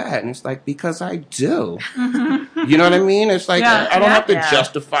like that? And it's like, because I do. You know what I mean? It's like, I don't have to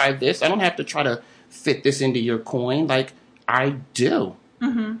justify this. I don't have to try to fit this into your coin. Like, I do.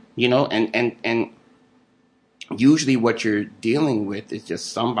 And usually what you're dealing with is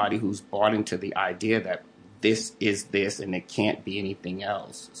just somebody who's bought into the idea that this is this and it can't be anything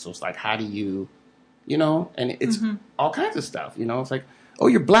else. So it's like, how do you, and it's all kinds of stuff, it's like, oh,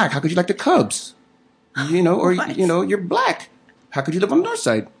 you're black. How could you like the Cubs? Or, you're black. How could you live on the north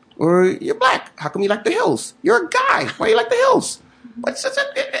side? Or you're black. How come you like the hills? You're a guy. Why you like the hills? But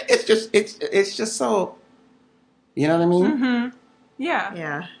it's just so, you know what I mean? Mm-hmm. Yeah.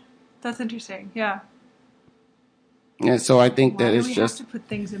 Yeah. That's interesting. Yeah. And so I think Why that do it's we just, have to put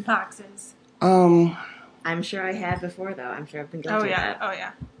things in boxes? I'm sure I have before, though. I'm sure I've been guilty Oh, yeah. of that. Oh,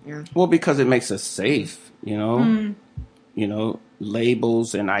 yeah. well, because it makes us safe, you know? Mm. You know,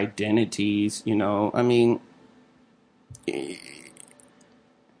 labels and identities, you know, I mean, okay,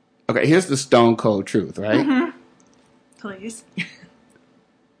 here's the stone cold truth, right? Mm-hmm. Please.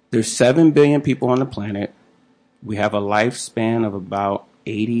 There's 7 billion people on the planet. We have a lifespan of about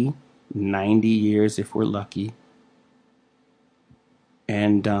 80, 90 years if we're lucky.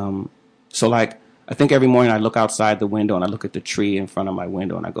 And so, like, I think every morning I look outside the window and I look at the tree in front of my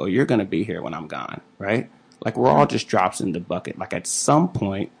window and I go, you're going to be here when I'm gone, right? Like, we're all just drops in the bucket. Like, at some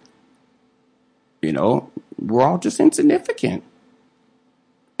point, you know, we're all just insignificant.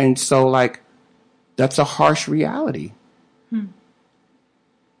 And so, like, that's a harsh reality.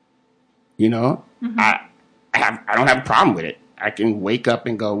 You know, I don't have a problem with it. I can wake up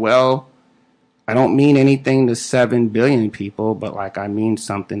and go, well, I don't mean anything to 7 billion people, but like I mean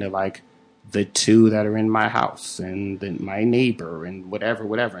something to like the 2 that are in my house and then my neighbor and whatever.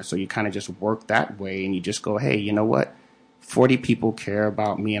 And so you kind of just work that way and you just go, hey, you know what? 40 people care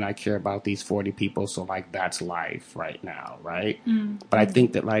about me and I care about these 40 people. So like that's life right now, right? But I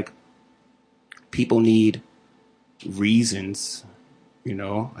think that like people need reasons, you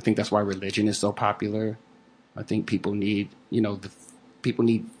know. I think that's why religion is so popular. I think people need, you know, people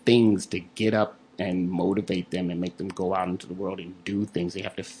need things to get up and motivate them and make them go out into the world and do things. They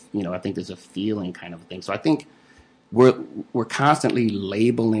have to, you know, I think there's a feeling kind of thing. So I think we're constantly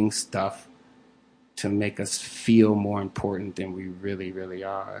labeling stuff to make us feel more important than we really, really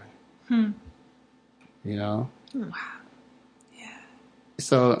are. You know? Wow. Yeah.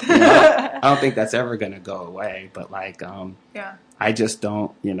 So you know, I don't think that's ever going to go away. But like, Yeah. I just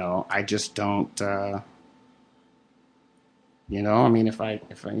don't, you know, you know, I mean, if I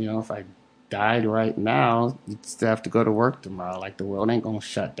died right now, you'd still have to go to work tomorrow. Like the world ain't gonna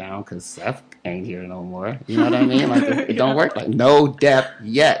shut down because Seth ain't here no more. You know what I mean? Like it don't work. Like no death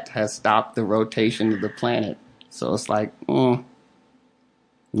yet has stopped the rotation of the planet. So it's like, not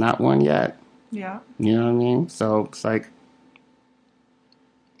one yet. Yeah. You know what I mean? So it's like,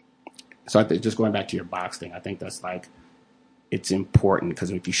 I think just going back to your box thing, I think that's like, it's important because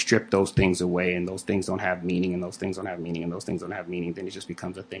if you strip those things away and those things don't have meaning and those things don't have meaning and those things don't have meaning, then it just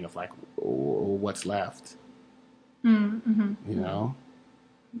becomes a thing of like, what's left? Mm-hmm. You know?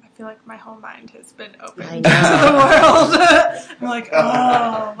 I feel like my whole mind has been I opened know. to the world. I'm like, oh,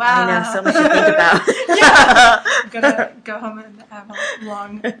 wow. I know, so much to think about. Yeah. I'm gonna go home and have a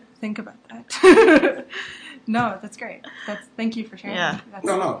long think about that. No, that's great. Thank you for sharing. Yeah. That's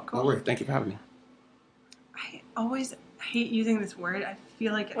No cool. worries. Thank you for having me. I always hate using this word. I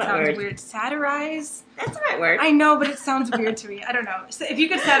feel like it What sounds word? weird. Satirize? That's the right word. I know, but it sounds weird to me. I don't know. So if you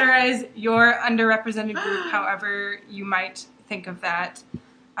could satirize your underrepresented group, however you might think of that,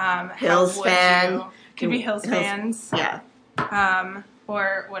 Hills how would fan. you? Could be Hills fans. Yeah.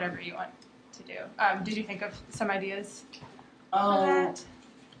 Or whatever you want to do. Did you think of some ideas for that?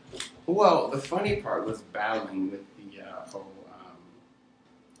 Well, the funny part was battling with the whole.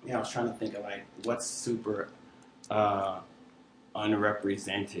 I was trying to think of like what's super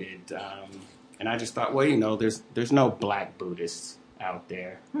unrepresented, and I just thought, well, you know, there's no black Buddhists out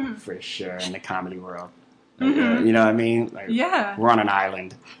there for sure in the comedy world. Mm-hmm. You know what I mean? Like, Yeah. we're on an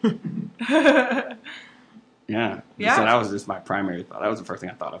island. Yeah. Yeah. So that was just my primary thought. That was the first thing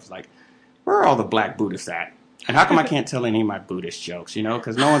I thought of. Was like, where are all the black Buddhists at? And how come I can't tell any of my Buddhist jokes? You know,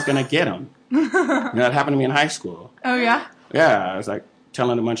 because no one's gonna get them. You know, that happened to me in high school. Oh, yeah? Yeah, I was like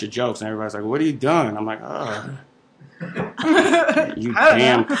telling a bunch of jokes, and everybody's like, "What are you doing?" I'm like, "Oh, you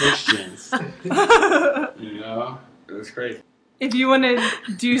damn Christians!" You know, it was crazy. If you want to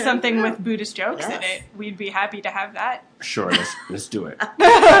do something with Buddhist jokes in Yes. it, we'd be happy to have that. Sure, let's do it.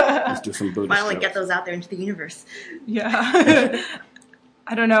 Let's do some Buddhist Finally jokes. get those out there into the universe. Yeah.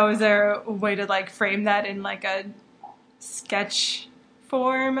 I don't know. Is there a way to like frame that in like a sketch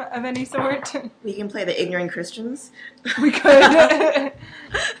form of any sort? We can play the ignorant Christians. We could.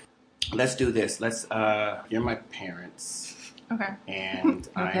 Let's do this. Let's. You're my parents, Okay. and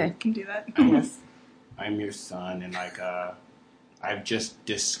Okay. Can do that. Yes. I'm your son, and like I've just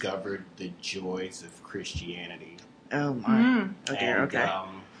discovered the joys of Christianity. Oh my. Mm. Oh dear. And,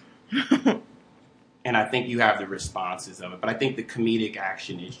 Okay. and I think you have the responses of it, but I think the comedic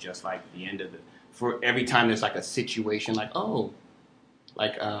action is just like the end of for every time there's like a situation, like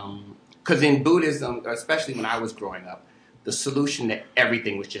because in Buddhism, especially when I was growing up, the solution to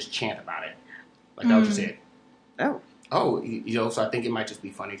everything was just chant about it. Like that was just it. Oh. oh, so I think it might just be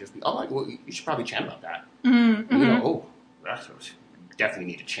funny. Just be, oh, like, well, you should probably chant about that. Mm-hmm. You know, oh, definitely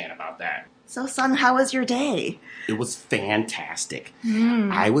need to chant about that. So, son, how was your day? It was fantastic.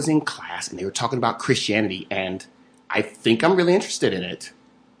 I was in class and they were talking about Christianity, and I think I'm really interested in it.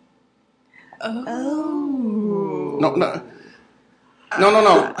 Oh. No.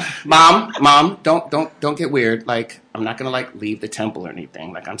 Mom, don't get weird. Like, I'm not gonna like leave the temple or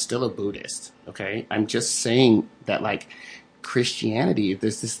anything. Like, I'm still a Buddhist, okay? I'm just saying that like Christianity,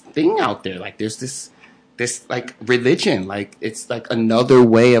 there's this thing out there, like there's this like religion, like it's like another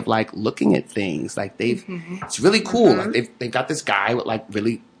way of like looking at things. Like it's really cool. Like they've got this guy with like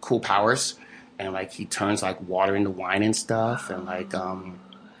really cool powers, and like he turns like water into wine and stuff, and like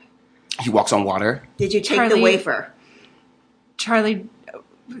he walks on water. Did you take Charlie- the wafer? Charlie,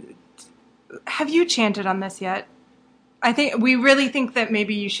 have you chanted on this yet? I think we really think that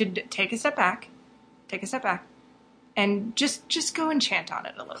maybe you should take a step back, and just go and chant on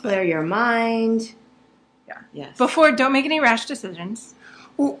it a little bit. Clear your mind. Yeah. Yes. Before, don't make any rash decisions.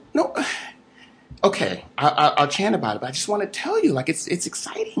 Well, no. Okay, I'll chant about it, but I just want to tell you, like it's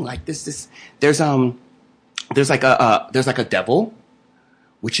exciting. Like there's like a devil,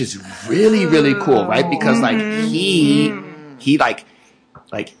 which is really cool, right? Because like he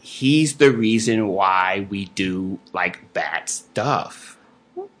he's the reason why we do like bad stuff.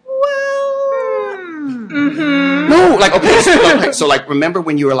 No, like okay, so like remember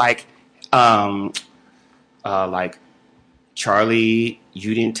when you were like Charlie,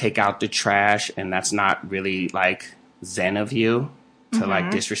 you didn't take out the trash, and that's not really like Zen of you to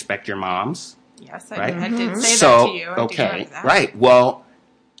like disrespect your moms. Yes, right? I did say So that to you. I do okay, remember that. right? Well,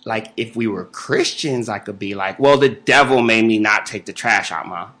 like if we were Christians, I could be like, well, the devil made me not take the trash out,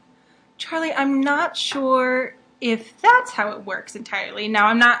 Ma. Charlie, I'm not sure if that's how it works entirely. Now,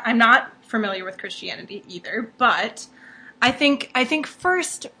 I'm not familiar with Christianity either, but I think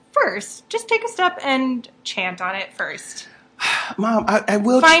first, just take a step and chant on it first. Mom, I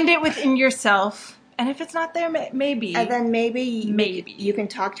will Find it within yourself, and if it's not there, maybe. And then maybe you can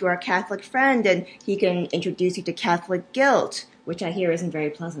talk to our Catholic friend, and he can introduce you to Catholic guilt, which I hear isn't very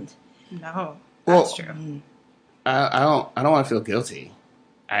pleasant. No, Well, that's true. I don't want to feel guilty.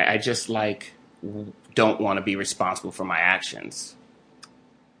 I just like don't want to be responsible for my actions.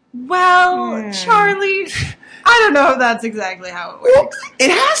 Well, Charlie, I don't know if that's exactly how it Well, works. it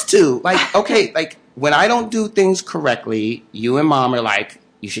has to. Like, okay, like when I don't do things correctly, you and Mom are like,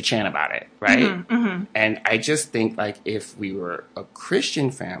 you should chant about it, right? And I just think like if we were a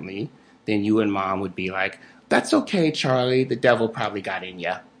Christian family, then you and Mom would be like, that's okay, Charlie. The devil probably got in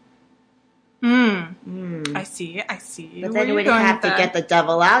ya. I see. But Where then you we'd going have with to that? get the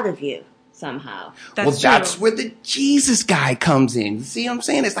devil out of you somehow. That's where the Jesus guy comes in. You see what I'm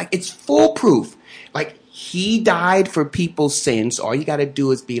saying? It's like, it's foolproof. Like, he died for people's sins. All you got to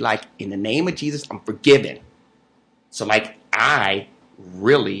do is be like, in the name of Jesus, I'm forgiven. So, like, I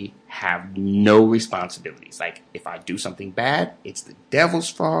really have no responsibilities. Like, if I do something bad, it's the devil's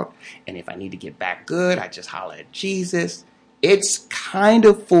fault. And if I need to get back good, I just holler at Jesus. It's kind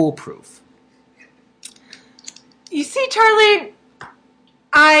of foolproof. You see, Charlie,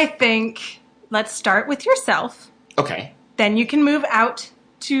 I think let's start with yourself. Okay. Then you can move out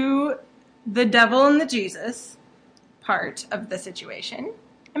to the devil and the Jesus part of the situation.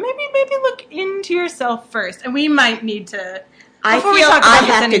 And maybe look into yourself first. And we might need to... I before feel we talk I about this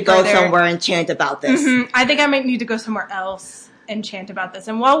have any to go further- somewhere and chant about this. I think I might need to go somewhere else and chant about this.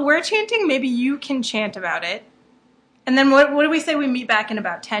 And while we're chanting, maybe you can chant about it. And then what do we say we meet back in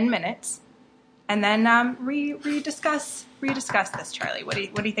about 10 minutes? And then rediscuss this, Charlie. What do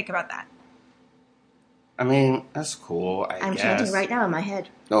you think about that? I mean, that's cool, I I'm guess. chanting right now in my head.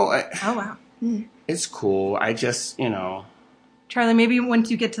 No, Oh, wow. it's cool. I just, Charlie, maybe once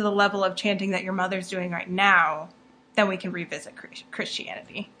you get to the level of chanting that your mother's doing right now, then we can revisit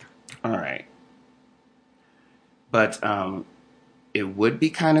Christianity. all right. But it would be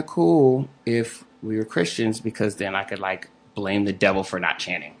kind of cool if we were Christians, because then I could, like, blame the devil for not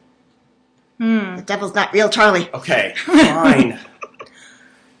chanting. The devil's not real, Charlie. Okay, fine.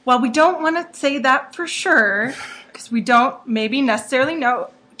 Well, we don't want to say that for sure, because we don't maybe necessarily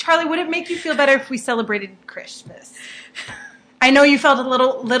know. Charlie, would it make you feel better if we celebrated Christmas? I know you felt a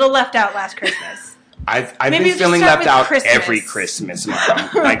little left out last Christmas. I've Maybe been we feeling start left with out Christmas. every Christmas, Mom.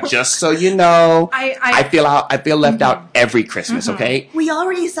 Like, just so you know, I feel left out every Christmas. Okay. We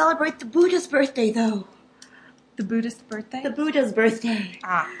already celebrate the Buddha's birthday, though. The Buddhist birthday? The Buddha's birthday.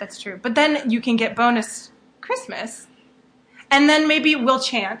 Ah, that's true. But then you can get bonus Christmas, and then maybe we'll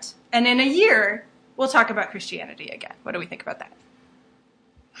chant, and in a year, we'll talk about Christianity again. What do we think about that?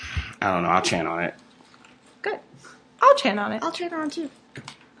 I don't know. I'll chant on it. Good. I'll train on it. I'll train on too.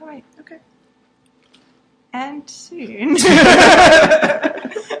 All right. Okay. And soon. Is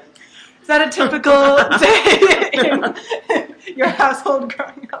that a typical day in your household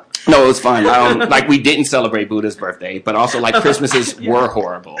growing up? No, it was fun. Like, we didn't celebrate Buddha's birthday, but also, like, Christmases were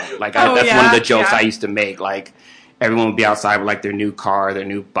horrible. Like, that's one of the jokes I used to make. Like, everyone would be outside with, like, their new car, their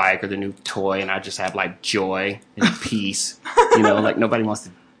new bike, or their new toy, and I just have, like, joy and peace. You know, like, nobody wants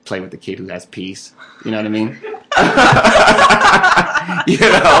to play with the kid who has peace. You know what I mean?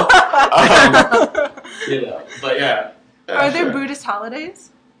 But yeah. Are there Buddhist holidays?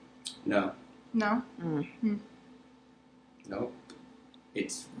 No. No? Nope.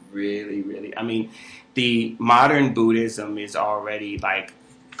 It's really, really, I mean, the modern Buddhism is already, like,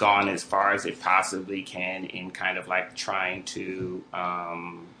 gone as far as it possibly can in kind of, like, trying to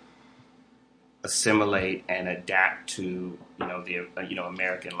assimilate and adapt to, the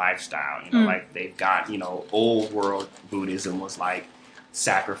American lifestyle. Like, they've got, old world Buddhism was like,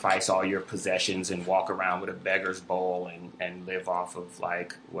 sacrifice all your possessions and walk around with a beggar's bowl and live off of,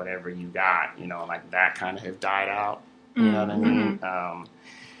 like, whatever you got, like, that kind of have died out. You know what I mean?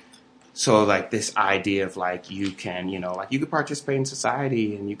 So, like, this idea of, like, you can, like, you can participate in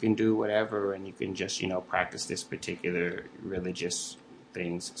society and you can do whatever and you can just, practice this particular religious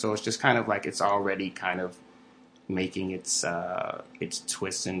things. So it's just kind of like it's already kind of making its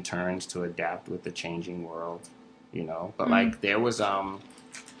twists and turns to adapt with the changing world, But, like, there was a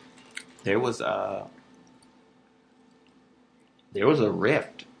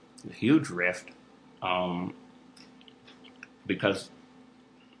rift, a huge rift, because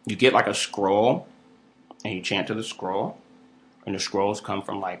you get, like, a scroll, and you chant to the scroll, and the scrolls come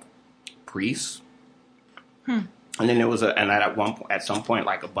from, like, priests. And then there was at some point,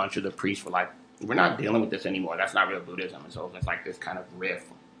 like, a bunch of the priests were like, we're not dealing with this anymore. That's not real Buddhism. And so it's like this kind of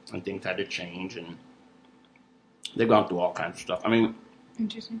rift, and things had to change, and they've gone through all kinds of stuff. I mean,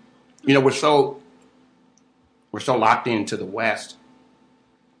 interesting. We're so locked into the West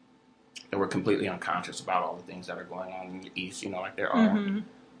that we're completely unconscious about all the things that are going on in the East. Like, there are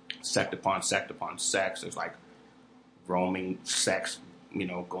sect upon sect upon sects. There's, like, roaming sects,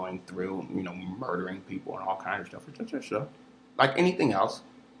 going through, murdering people and all kinds of stuff. It's just stuff. Like anything else.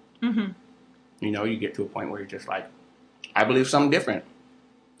 You get to a point where you're just like, I believe something different.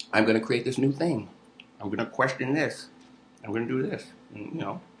 I'm going to create this new thing. I'm going to question this. I'm going to do this.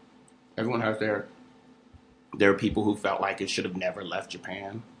 And, everyone has there are people who felt like it should have never left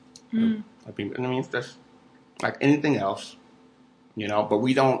Japan. I mean, it's just like anything else, but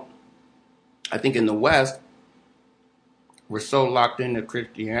we don't, I think in the West, we're so locked into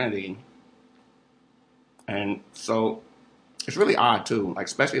Christianity. And so it's really odd too, like,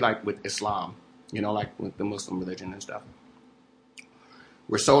 especially like with Islam, like with the Muslim religion and stuff.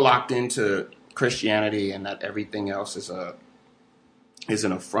 We're so locked into Christianity and that everything else is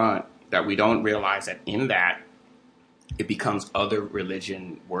an affront that we don't realize that in that it becomes other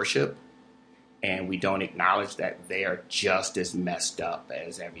religion worship, and we don't acknowledge that they are just as messed up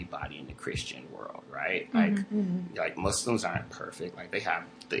as everybody in the Christian world, right? Like Muslims aren't perfect. Like, they have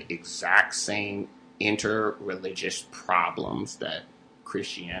the exact same inter-religious problems that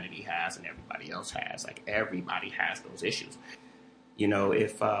Christianity has and everybody else has. Like, everybody has those issues.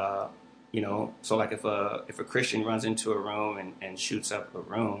 So, like, if a Christian runs into a room and shoots up a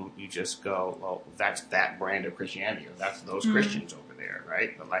room, you just go, well, that's that brand of Christianity, or that's those Christians over there,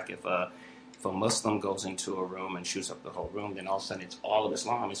 right? But, like, if a Muslim goes into a room and shoots up the whole room, then all of a sudden it's all of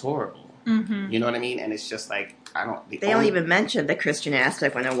Islam is horrible. You know what I mean? And it's just like, they don't even mention the Christian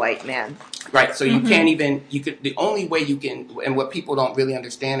aspect when a white man. Right, so you can't even, the only way you can, and what people don't really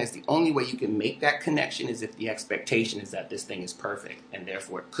understand is the only way you can make that connection is if the expectation is that this thing is perfect, and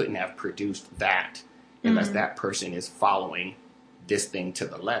therefore it couldn't have produced that unless that person is following this thing to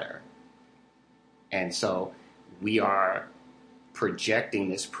the letter. And so we are projecting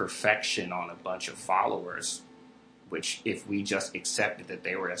this perfection on a bunch of followers, which if we just accepted that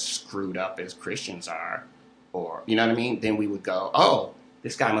they were as screwed up as Christians are, or, you know what I mean, then we would go, oh,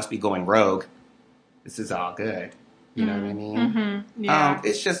 this guy must be going rogue. This is all good. You know what I mean? Yeah.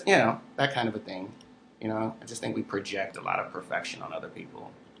 It's just, that kind of a thing. I just think we project a lot of perfection on other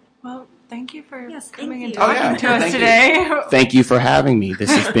people. Well, thank you for Yes, coming and thank you. talking to us today. Thank you for having me. This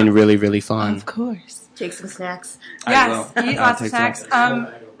has been really, really fun. Of course. Take some snacks. Yes, I will. eat lots of take snacks.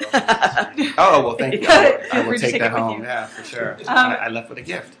 Oh, well, thank you. I will free to take take that it with home. you. Yeah, for sure. I left with a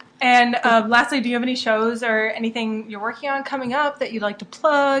gift. And lastly, do you have any shows or anything you're working on coming up that you'd like to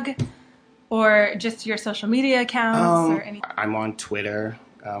plug? Or just your social media accounts or anything? I'm on Twitter.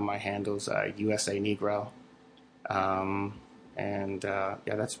 My handle's USA Negro. And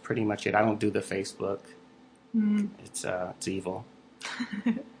that's pretty much it. I don't do the Facebook. It's evil.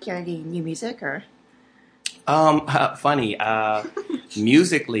 Hear any new music or? Funny.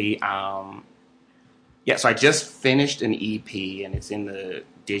 Musically, yeah. So I just finished an EP, and it's in the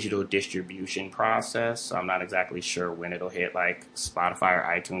digital distribution process. So I'm not exactly sure when it'll hit like Spotify or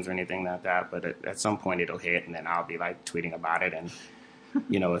iTunes or anything like that. But at some point it'll hit, and then I'll be like tweeting about it. And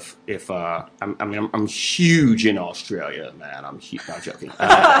you know, I'm huge in Australia, man. I'm huge. No, I'm joking.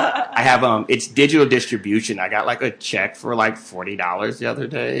 I have it's digital distribution. I got like a check for like $40 the other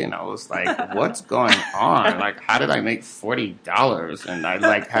day, and I was like, "What's going on? Like, how did I make $40?" And I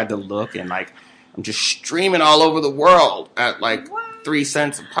like had to look, and like I'm just streaming all over the world at like 3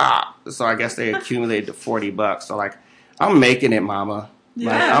 cents a pop. So I guess they accumulated to $40. So like I'm making it, mama.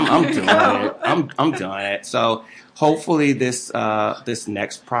 Like I'm doing it. I'm doing it. So hopefully this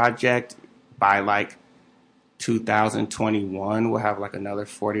next project by like 2021 will have like another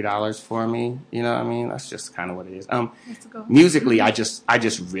 $40 for me. You know what I mean? That's just kind of what it is. Musically, I just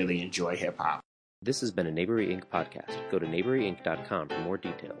really enjoy hip hop. This has been a Neighbory Inc. podcast. Go to neighboryinc.com for more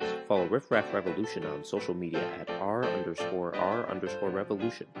details. Follow Riff Raff Revolution on social media at r_r_revolution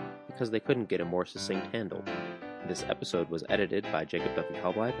because they couldn't get a more succinct handle. This episode was edited by Jacob Duffy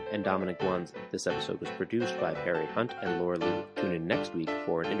Halbleib and Dominic Guanzi. This episode was produced by Perry Hunt and Laura Lee. Tune in next week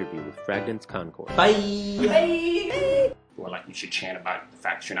for an interview with Fragdance Concord. Bye! Bye! Or like you should chant about the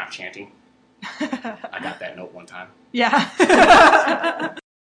fact that you're not chanting. I got that note one time. Yeah.